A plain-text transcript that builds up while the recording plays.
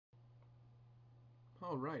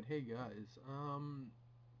Alright, hey guys.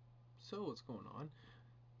 So what's going on?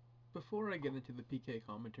 Before I get into the PK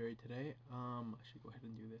commentary today, I should go ahead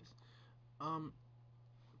and do this. Um,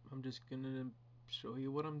 I'm just gonna show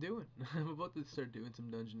you what I'm doing. I'm about to start doing some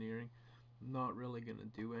dungeoneering. I'm not really gonna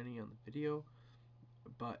do any on the video,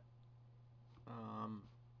 but, I'm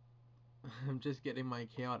just getting my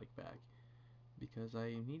chaotic back because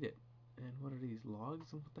I need it. And what are these,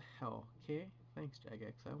 logs? What the hell? Okay, thanks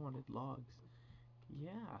Jagex, I wanted logs.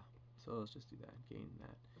 Yeah, so let's just do that, gain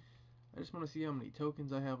that. I just want to see how many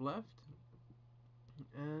tokens I have left.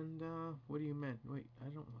 And, what do you mean? Wait, I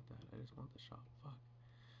don't want that. I just want the shop. Fuck.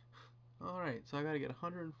 Alright, so I gotta get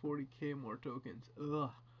 140k more tokens.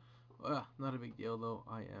 Ugh. Not a big deal, though.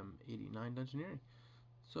 I am 89 dungeoneering.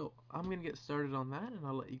 So, I'm gonna get started on that, and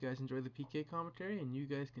I'll let you guys enjoy the PK commentary, and you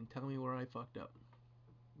guys can tell me where I fucked up.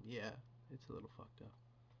 Yeah, it's a little fucked up.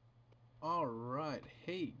 Alright,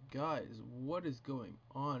 hey guys, what is going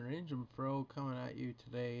on? Range and Fro coming at you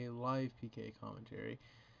today, live PK commentary.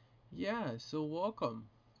 Yeah, so welcome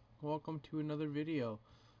to another video.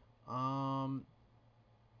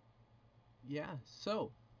 Yeah,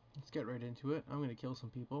 so let's get right into it. I'm gonna kill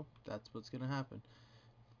some people. That's what's gonna happen.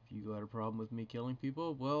 If you got a problem with me killing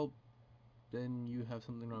people, well, then you have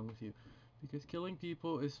something wrong with you, because killing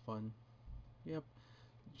people is fun. Yep,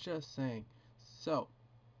 just saying. So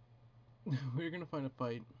we're gonna find a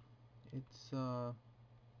fight. It's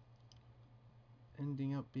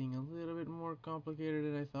ending up being a little bit more complicated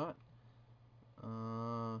than I thought.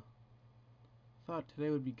 Thought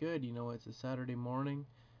today would be good. You know, it's a Saturday morning,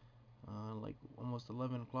 like almost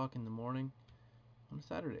 11 o'clock in the morning on a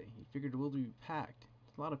Saturday. You figured it will be packed.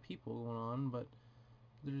 There's a lot of people going on, but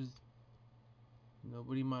there's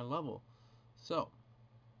nobody my level. So,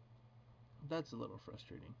 that's a little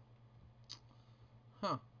frustrating.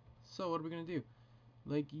 Huh. So, what are we gonna do?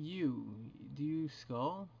 Like, do you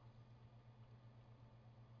skull?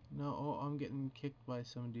 No, oh, I'm getting kicked by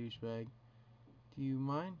some douchebag. Do you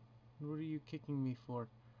mind? What are you kicking me for?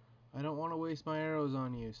 I don't want to waste my arrows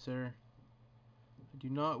on you, sir. I do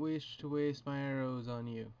not wish to waste my arrows on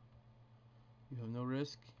you. You have no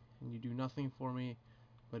risk, and you do nothing for me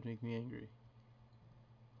but make me angry.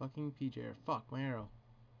 Fucking PJ. Fuck, my arrow.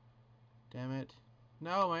 Damn it.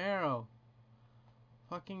 No, my arrow!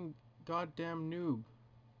 Fucking goddamn noob.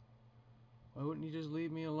 Why wouldn't you just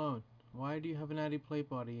leave me alone? Why do you have an anti-plate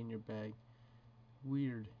body in your bag?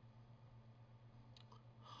 Weird.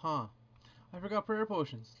 Huh. I forgot prayer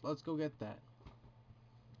potions. Let's go get that.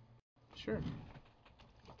 Sure.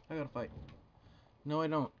 I gotta fight. No, I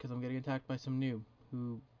don't, because I'm getting attacked by some noob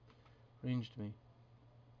who ranged me.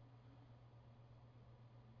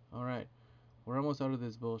 Alright. We're almost out of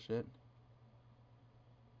this bullshit.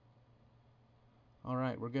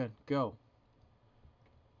 Alright, we're good. Go.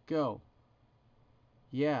 Go.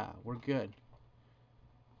 Yeah, we're good.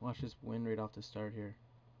 Watch this win right off the start here.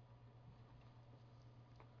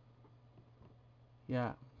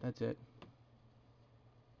 Yeah, that's it.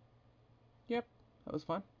 Yep, that was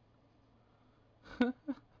fun.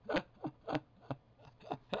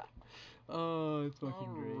 Oh, it's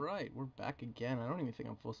fucking great. Alright, we're back again. I don't even think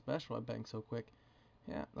I'm full special. I banged so quick.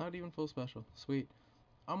 Yeah, not even full special. Sweet.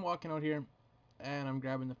 I'm walking out here, and I'm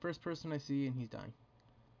grabbing the first person I see, and he's dying.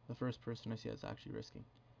 The first person I see that's actually risking.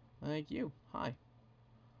 Like you. Hi.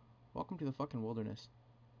 Welcome to the fucking wilderness.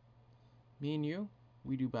 Me and you,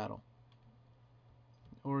 we do battle.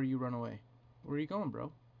 Or you run away. Where are you going,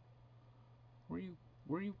 bro? Where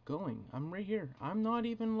are you going? I'm right here. I'm not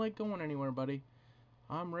even, like, going anywhere, buddy.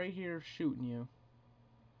 I'm right here shooting you.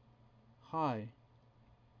 Hi.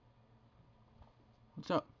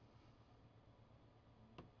 What's up?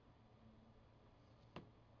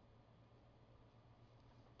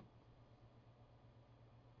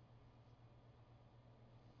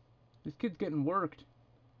 This kid's getting worked.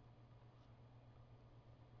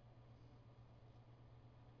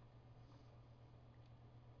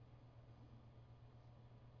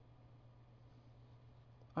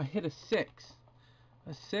 I hit a 6.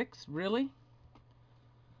 A 6? Really?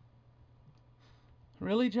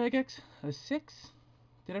 Really, Jagex? A 6?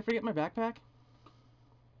 Did I forget my backpack?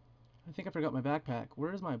 I think I forgot my backpack.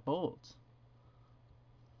 Where's my bolts?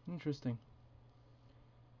 Interesting.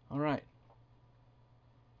 Alright.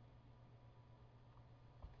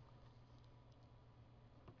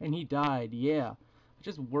 And he died, yeah. I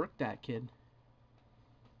just worked that kid.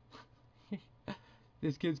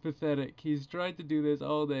 This kid's pathetic. He's tried to do this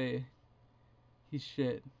all day. He's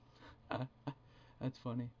shit. That's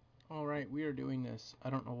funny. Alright, we are doing this. I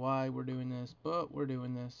don't know why we're doing this, but we're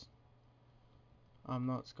doing this. I'm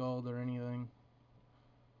not skulled or anything.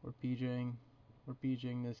 We're PJing. We're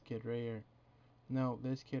PJing this kid right here. No,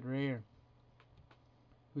 this kid right here.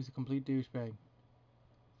 Who's a complete douchebag.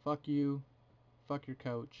 Fuck you. Fuck your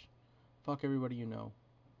coach. Fuck everybody you know.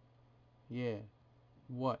 Yeah.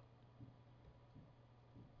 What?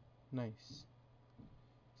 Nice.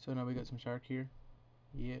 So now we got some shark here.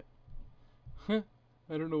 Yeah. I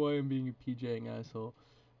don't know why I'm being a PJing asshole,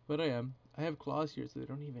 but I am. I have claws here, so they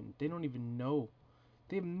don't even know.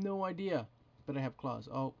 They have no idea. But I have claws.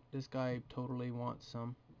 Oh, this guy totally wants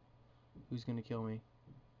some. Who's gonna kill me?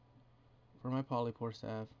 For my polypore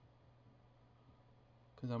salve.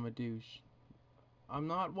 Cause I'm a douche. I'm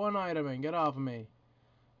not one iteming. Get off of me.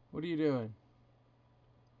 What are you doing?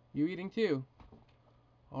 You eating too?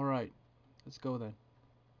 Alright. Let's go then.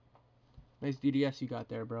 Nice DDS you got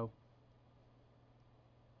there, bro.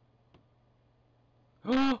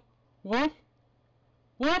 What?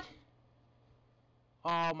 What?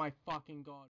 Oh my fucking god.